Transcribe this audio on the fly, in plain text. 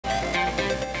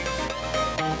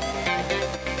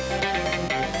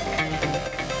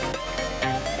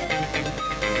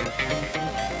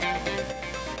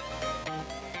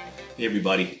Hey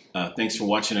everybody, thanks for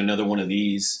watching another one of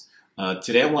these.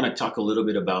 Today I want to talk a little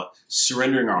bit about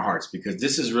surrendering our hearts, because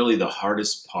this is really the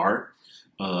hardest part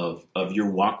of your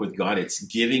walk with God. It's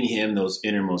giving Him those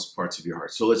innermost parts of your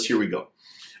heart. So here we go.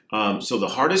 So the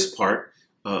hardest part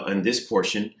in this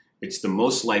portion, it's the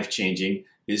most life-changing,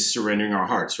 is surrendering our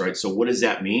hearts, right? So what does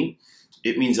that mean?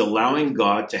 It means allowing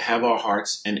God to have our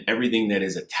hearts and everything that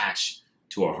is attached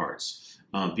to our hearts.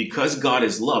 Because God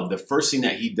is love, the first thing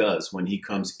that He does when He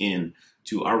comes in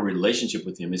to our relationship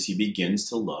with Him is He begins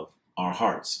to love our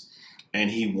hearts.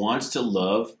 And He wants to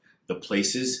love the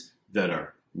places that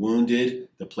are wounded,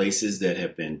 the places that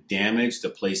have been damaged, the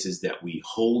places that we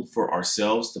hold for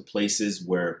ourselves, the places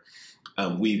where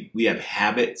we have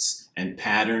habits and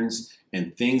patterns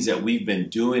and things that we've been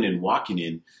doing and walking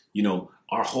in,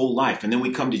 our whole life. And then we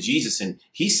come to Jesus and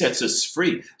He sets us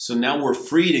free. So now we're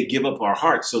free to give up our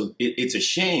hearts. So it's a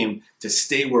shame to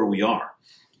stay where we are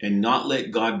and not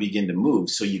let God begin to move.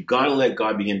 So you got to let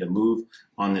God begin to move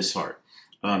on this heart.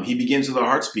 He begins with our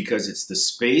hearts because it's the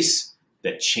space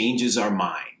that changes our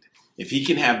mind. If He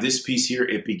can have this piece here,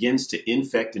 it begins to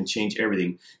infect and change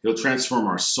everything. He'll transform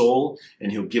our soul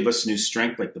and He'll give us new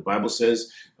strength. Like the Bible says,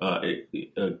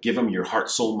 give Him your heart,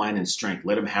 soul, mind, and strength.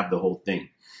 Let Him have the whole thing.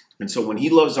 And so when He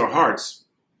loves our hearts,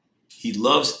 He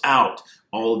loves out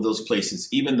all of those places,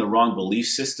 even the wrong belief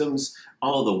systems,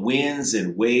 all the winds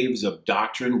and waves of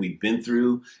doctrine we've been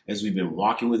through as we've been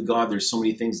walking with God. There's so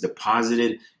many things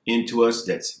deposited into us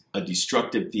that's a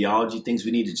destructive theology, things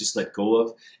we need to just let go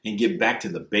of and get back to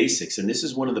the basics. And this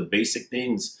is one of the basic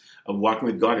things of walking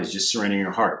with God, is just surrendering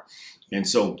your heart. And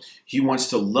so He wants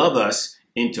to love us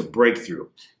into breakthrough.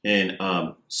 And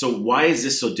so why is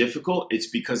this so difficult? It's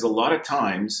because a lot of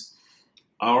times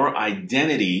our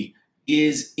identity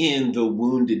is in the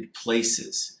wounded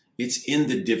places. It's in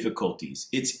the difficulties.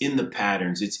 It's in the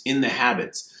patterns. It's in the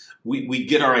habits. We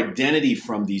get our identity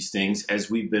from these things as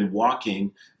we've been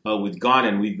walking with God.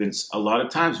 And a lot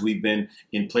of times we've been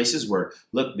in places where,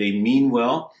 look, they mean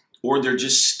well, or they're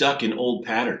just stuck in old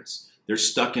patterns. They're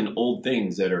stuck in old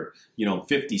things that are,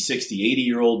 50, 60,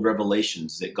 80-year-old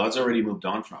revelations that God's already moved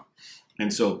on from.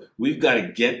 And so we've got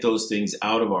to get those things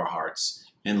out of our hearts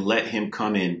and let Him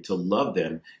come in to love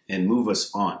them and move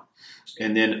us on.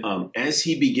 And then as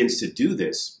He begins to do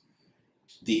this,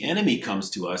 the enemy comes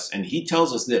to us and he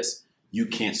tells us this: you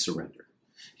can't surrender.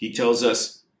 He tells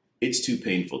us it's too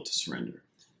painful to surrender.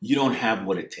 You don't have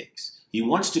what it takes. He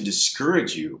wants to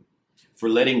discourage you for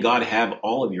letting God have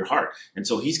all of your heart. And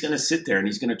so he's going to sit there and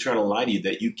he's going to try to lie to you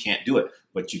that you can't do it,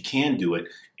 but you can do it.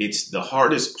 It's the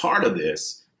hardest part of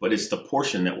this, but it's the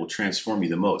portion that will transform you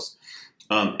the most.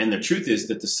 And the truth is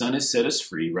that the Son has set us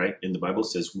free, right? And the Bible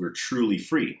says we're truly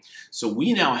free. So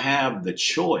we now have the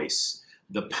choice,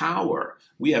 the power.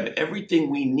 We have everything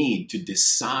we need to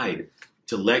decide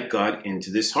to let God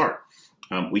into this heart.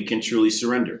 We can truly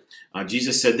surrender.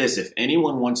 Jesus said this: if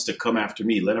anyone wants to come after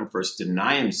me, let him first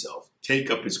deny himself, take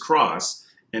up his cross,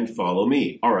 and follow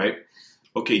me. All right.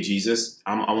 Okay, Jesus,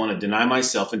 I want to deny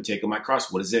myself and take up my cross.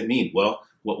 What does that mean? Well,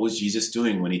 what was Jesus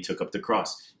doing when He took up the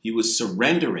cross? He was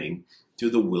surrendering to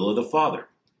the will of the Father,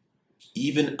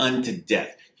 even unto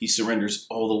death. He surrenders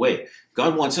all the way.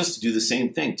 God wants us to do the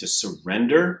same thing, to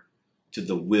surrender to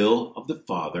the will of the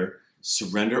Father,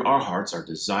 surrender our hearts, our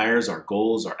desires, our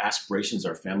goals, our aspirations,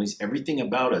 our families, everything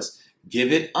about us.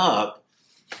 Give it up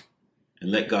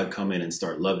and let God come in and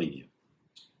start loving you.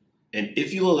 And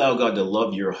if you allow God to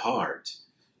love your heart,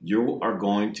 you are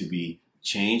going to be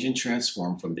changed and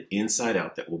transformed from the inside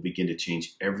out. That will begin to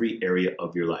change every area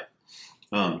of your life.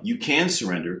 You can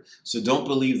surrender, so don't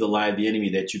believe the lie of the enemy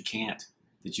that you can't.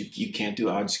 That you can't do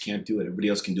it. I just can't do it. Everybody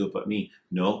else can do it but me.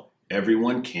 No,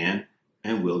 everyone can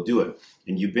and will do it.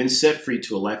 And you've been set free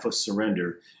to a life of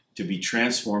surrender, to be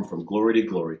transformed from glory to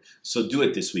glory. So do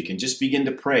it this week and just begin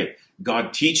to pray.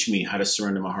 God, teach me how to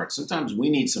surrender my heart. Sometimes we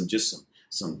need some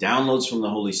downloads from the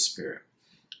Holy Spirit.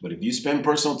 But if you spend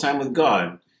personal time with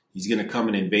God, He's going to come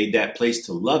and invade that place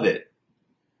to love it.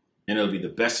 And it'll be the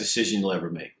best decision you'll ever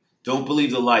make. Don't believe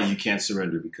the lie you can't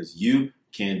surrender, because you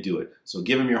can do it. So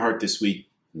give Him your heart this week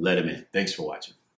and let Him in. Thanks for watching.